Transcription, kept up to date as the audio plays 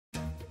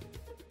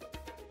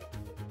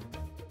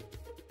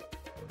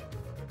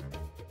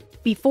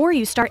Before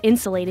you start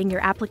insulating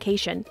your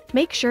application,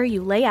 make sure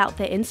you lay out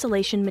the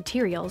insulation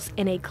materials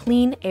in a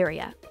clean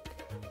area.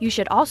 You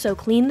should also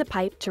clean the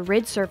pipe to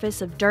rid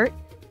surface of dirt,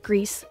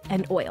 grease,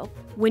 and oil.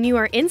 When you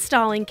are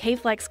installing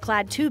K-FLEX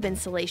clad tube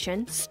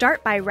insulation,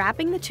 start by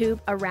wrapping the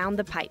tube around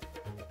the pipe.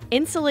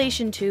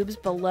 Insulation tubes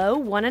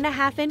below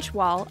 1.5-inch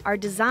wall are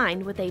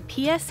designed with a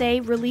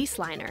PSA release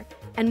liner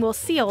and will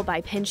seal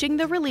by pinching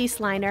the release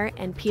liner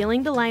and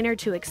peeling the liner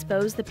to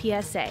expose the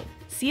PSA.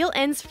 Seal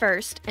ends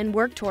first and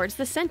work towards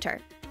the center.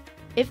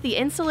 If the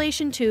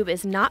insulation tube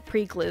is not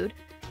pre-glued,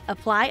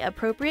 apply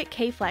appropriate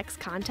K-FLEX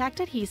contact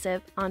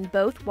adhesive on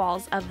both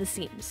walls of the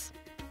seams.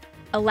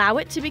 Allow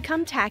it to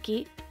become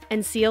tacky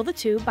and seal the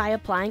tube by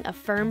applying a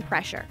firm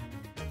pressure.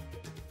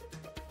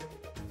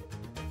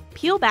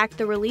 Peel back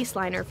the release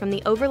liner from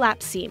the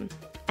overlapped seam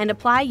and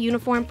apply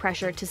uniform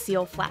pressure to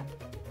seal flap.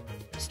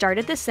 Start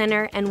at the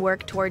center and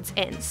work towards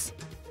ends.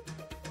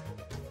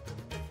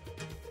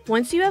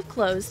 Once you have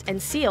closed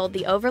and sealed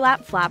the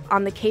overlap flap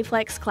on the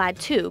K-FLEX clad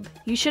tube,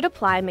 you should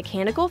apply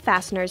mechanical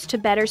fasteners to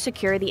better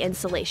secure the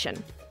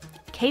insulation.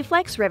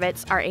 K-FLEX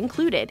rivets are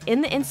included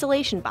in the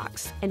insulation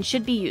box and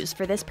should be used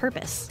for this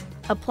purpose.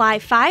 Apply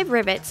 5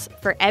 rivets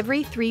for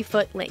every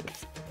 3-foot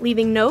length,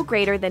 leaving no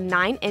greater than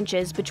 9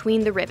 inches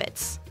between the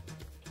rivets.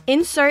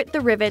 Insert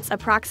the rivets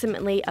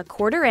approximately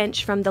 1/4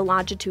 inch from the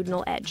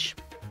longitudinal edge.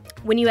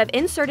 When you have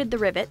inserted the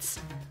rivets,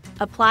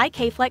 apply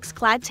K-FLEX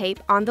clad tape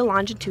on the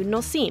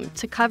longitudinal seam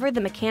to cover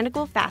the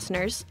mechanical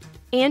fasteners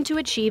and to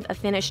achieve a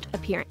finished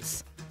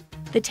appearance.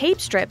 The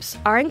tape strips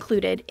are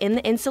included in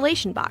the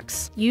insulation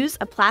box. Use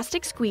a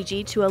plastic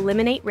squeegee to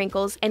eliminate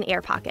wrinkles and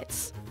air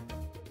pockets.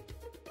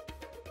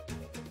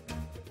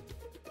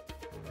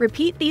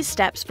 Repeat these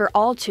steps for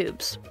all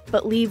tubes,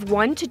 but leave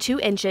 1 to 2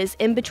 inches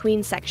in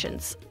between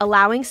sections,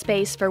 allowing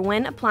space for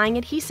when applying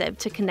adhesive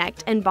to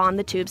connect and bond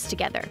the tubes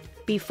together.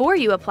 Before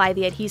you apply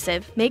the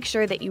adhesive, make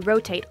sure that you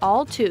rotate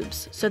all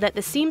tubes so that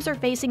the seams are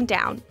facing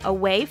down,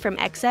 away from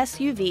excess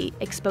UV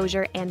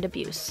exposure and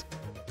abuse.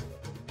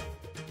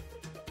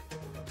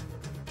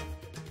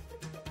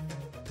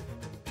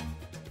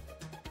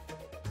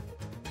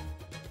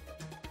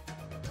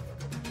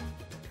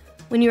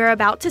 When you are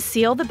about to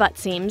seal the butt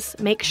seams,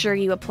 make sure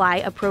you apply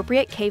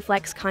appropriate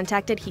K-FLEX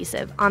contact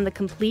adhesive on the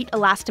complete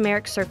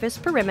elastomeric surface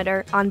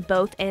perimeter on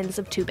both ends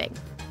of tubing.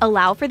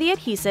 Allow for the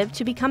adhesive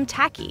to become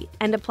tacky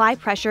and apply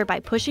pressure by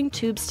pushing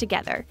tubes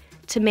together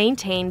to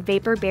maintain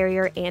vapor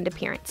barrier and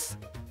appearance.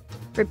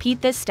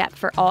 Repeat this step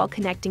for all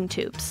connecting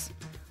tubes.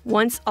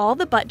 Once all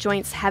the butt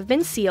joints have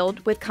been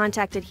sealed with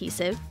contact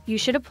adhesive, you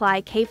should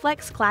apply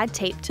K-FLEX clad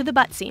tape to the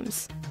butt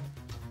seams.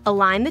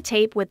 Align the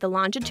tape with the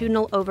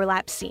longitudinal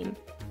overlap seam.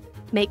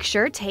 Make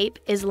sure tape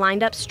is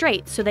lined up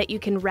straight so that you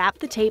can wrap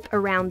the tape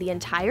around the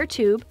entire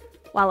tube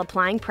while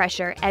applying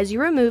pressure as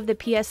you remove the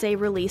PSA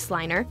release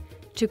liner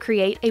to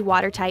create a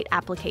watertight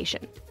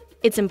application.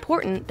 It's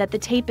important that the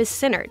tape is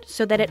centered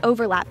so that it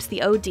overlaps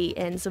the OD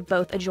ends of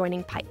both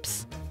adjoining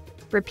pipes.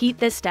 Repeat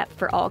this step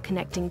for all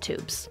connecting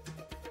tubes.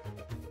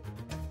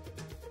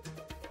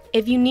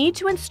 If you need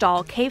to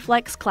install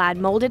K-FLEX clad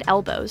molded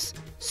elbows,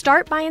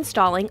 start by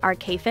installing our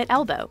K-Fit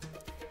elbow.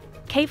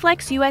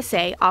 K-FLEX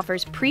USA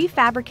offers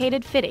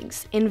prefabricated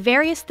fittings in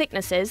various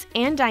thicknesses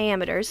and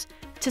diameters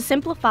to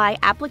simplify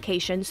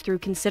applications through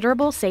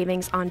considerable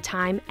savings on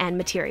time and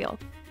material.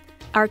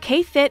 Our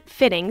K-Fit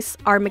fittings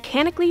are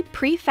mechanically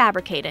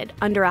prefabricated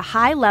under a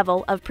high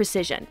level of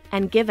precision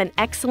and give an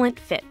excellent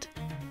fit.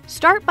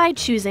 Start by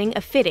choosing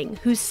a fitting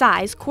whose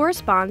size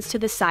corresponds to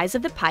the size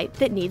of the pipe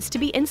that needs to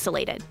be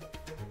insulated.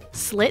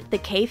 Slit the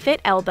K-Fit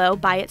elbow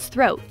by its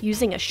throat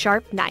using a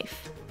sharp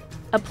knife.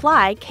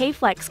 Apply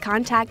K-FLEX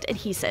contact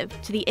adhesive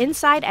to the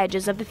inside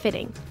edges of the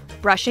fitting,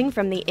 brushing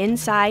from the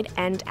inside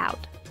and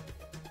out.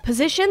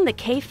 Position the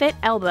K-Fit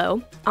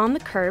elbow on the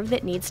curve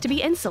that needs to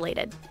be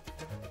insulated.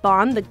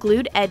 Bond the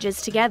glued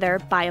edges together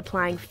by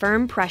applying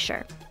firm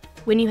pressure.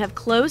 When you have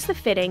closed the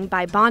fitting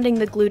by bonding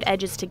the glued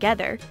edges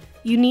together,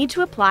 you need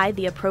to apply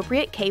the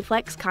appropriate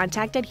K-FLEX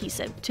contact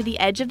adhesive to the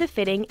edge of the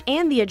fitting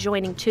and the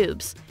adjoining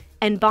tubes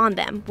and bond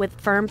them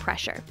with firm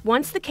pressure.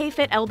 Once the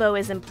K-Fit elbow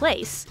is in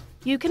place,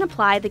 you can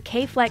apply the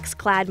K-FLEX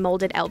clad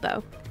molded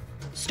elbow.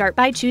 Start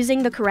by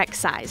choosing the correct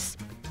size.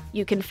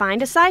 You can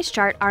find a size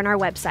chart on our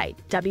website,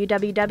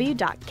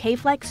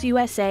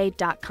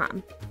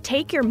 www.kflexusa.com.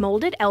 Take your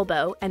molded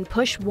elbow and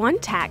push 1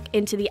 tack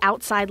into the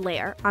outside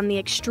layer on the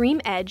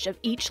extreme edge of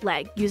each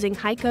leg using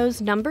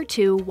Heiko's No.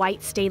 2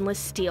 white stainless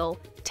steel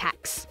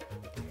tacks.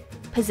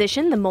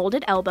 Position the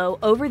molded elbow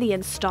over the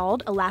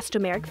installed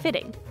elastomeric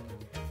fitting.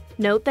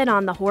 Note that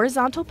on the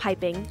horizontal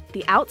piping,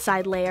 the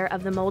outside layer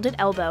of the molded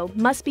elbow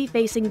must be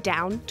facing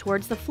down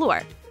towards the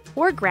floor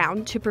or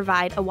ground to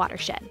provide a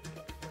watershed.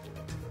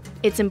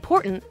 It's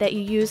important that you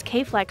use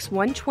K-FLEX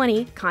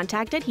 120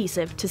 contact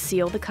adhesive to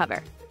seal the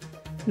cover.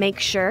 Make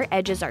sure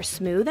edges are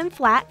smooth and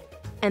flat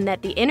and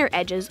that the inner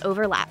edges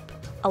overlap,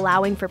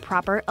 allowing for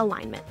proper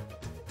alignment.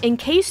 In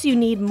case you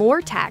need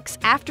more tacks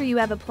after you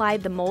have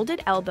applied the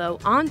molded elbow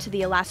onto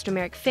the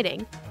elastomeric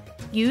fitting,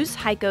 Use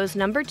Heiko's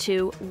No.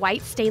 2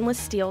 white stainless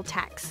steel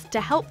tacks to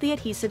help the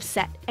adhesive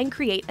set and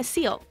create a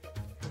seal.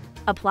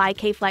 Apply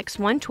K-FLEX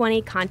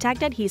 120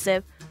 contact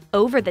adhesive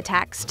over the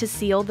tacks to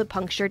seal the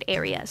punctured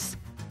areas.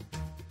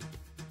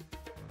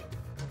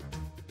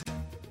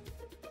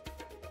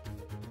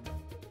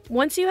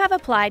 Once you have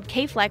applied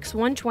K-FLEX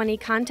 120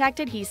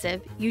 contact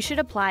adhesive, you should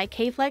apply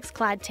K-FLEX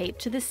clad tape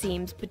to the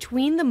seams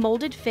between the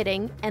molded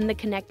fitting and the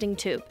connecting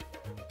tube.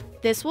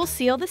 This will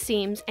seal the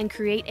seams and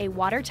create a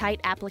watertight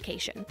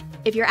application.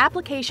 If your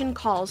application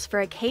calls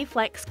for a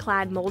K-FLEX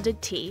clad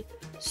molded tee,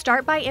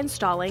 start by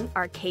installing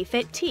our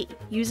K-Fit tee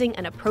using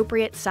an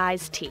appropriate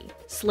size tee.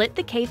 Slit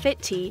the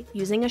K-Fit tee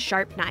using a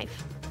sharp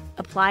knife.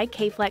 Apply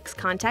K-FLEX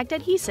contact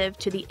adhesive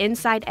to the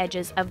inside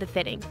edges of the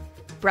fitting,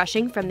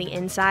 brushing from the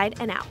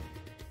inside and out.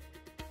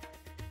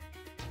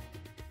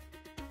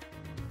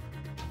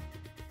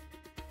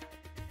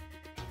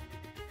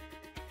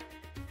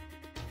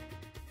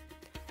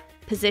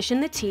 Position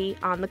the tee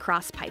on the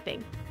cross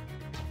piping.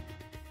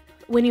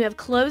 When you have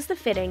closed the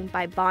fitting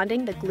by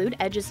bonding the glued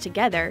edges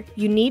together,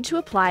 you need to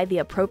apply the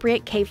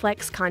appropriate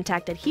K-FLEX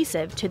contact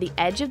adhesive to the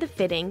edge of the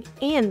fitting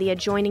and the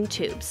adjoining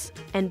tubes,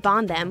 and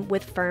bond them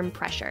with firm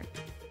pressure.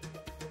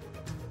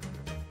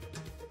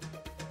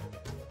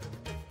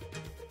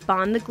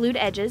 Bond the glued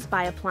edges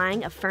by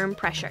applying a firm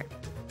pressure.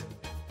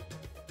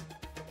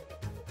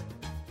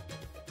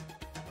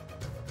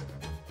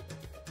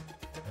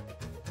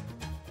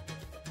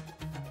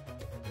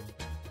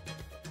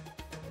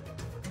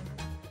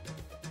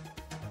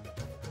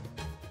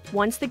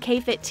 Once the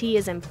K-Fit tee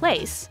is in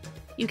place,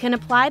 you can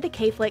apply the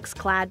K-FLEX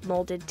clad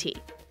molded tee.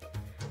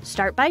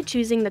 Start by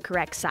choosing the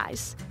correct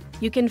size.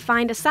 You can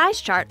find a size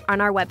chart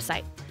on our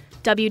website,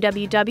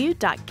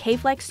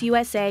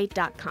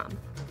 www.kflexusa.com.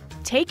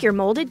 Take your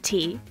molded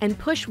tee and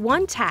push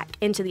one tack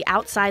into the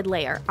outside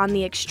layer on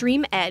the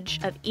extreme edge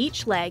of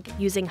each leg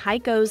using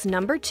Heiko's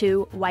No.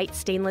 2 white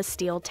stainless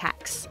steel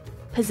tacks.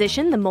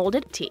 Position the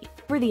molded tee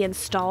over the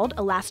installed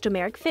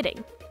elastomeric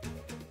fitting.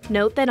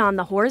 Note that on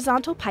the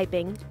horizontal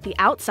piping, the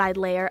outside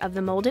layer of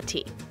the molded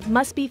tee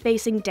must be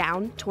facing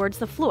down towards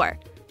the floor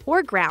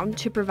or ground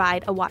to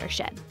provide a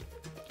watershed.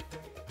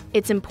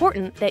 It's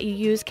important that you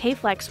use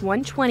K-FLEX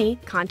 120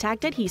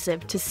 contact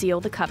adhesive to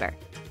seal the cover.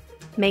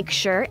 Make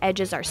sure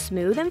edges are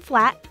smooth and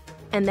flat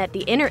and that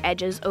the inner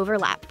edges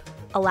overlap,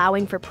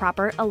 allowing for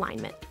proper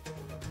alignment.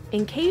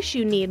 In case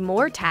you need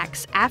more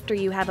tacks after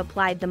you have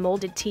applied the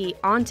molded tee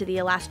onto the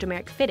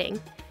elastomeric fitting,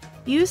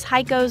 use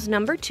Heiko's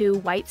No. 2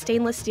 white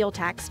stainless steel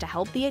tacks to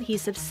help the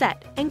adhesive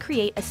set and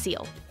create a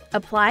seal.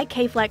 Apply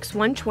K-FLEX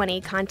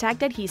 120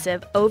 contact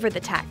adhesive over the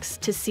tacks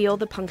to seal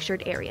the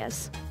punctured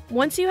areas.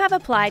 Once you have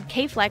applied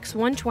K-FLEX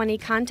 120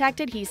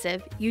 contact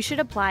adhesive, you should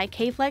apply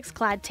K-FLEX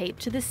clad tape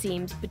to the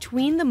seams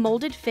between the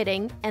molded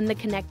fitting and the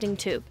connecting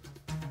tube.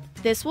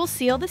 This will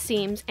seal the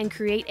seams and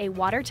create a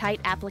watertight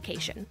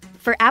application.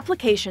 For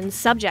applications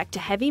subject to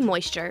heavy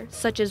moisture,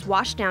 such as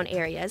washdown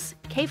areas,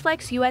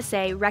 K-FLEX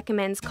USA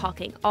recommends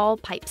caulking all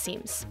pipe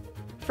seams.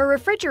 For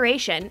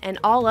refrigeration and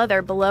all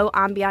other below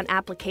ambient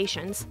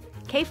applications,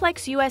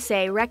 K-FLEX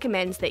USA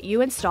recommends that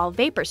you install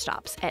vapor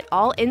stops at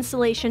all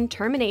installation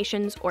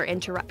terminations or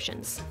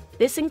interruptions.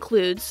 This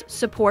includes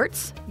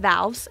supports,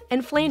 valves,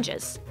 and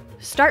flanges.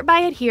 Start by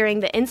adhering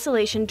the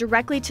insulation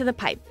directly to the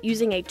pipe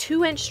using a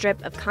 2-inch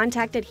strip of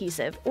contact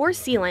adhesive or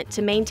sealant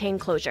to maintain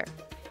closure.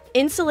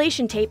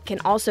 Insulation tape can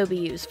also be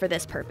used for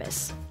this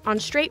purpose. On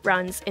straight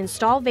runs,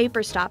 install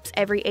vapor stops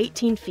every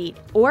 18 feet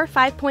or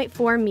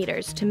 5.4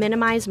 meters to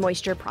minimize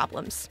moisture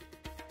problems.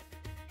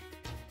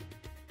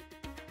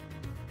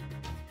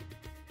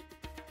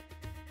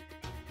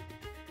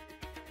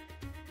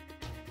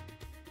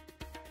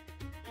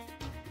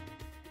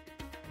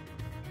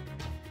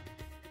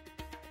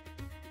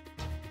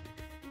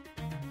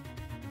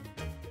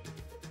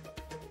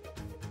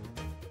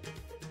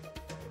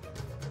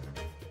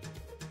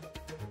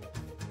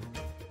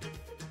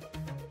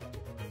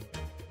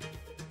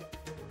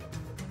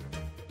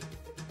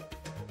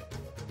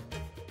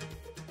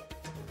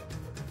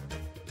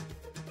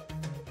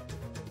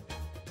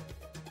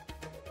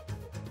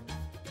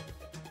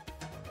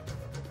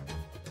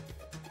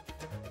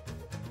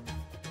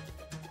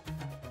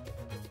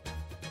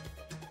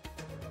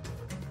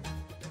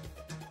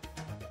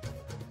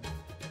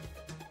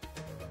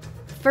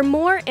 For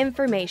more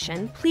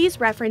information, please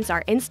reference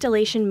our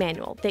installation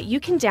manual that you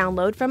can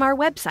download from our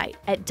website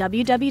at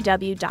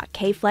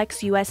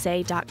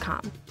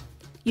www.kflexusa.com.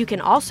 You can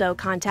also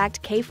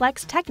contact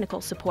K-FLEX Technical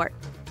Support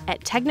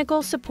at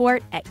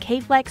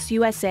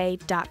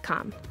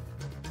technicalsupport@kflexusa.com.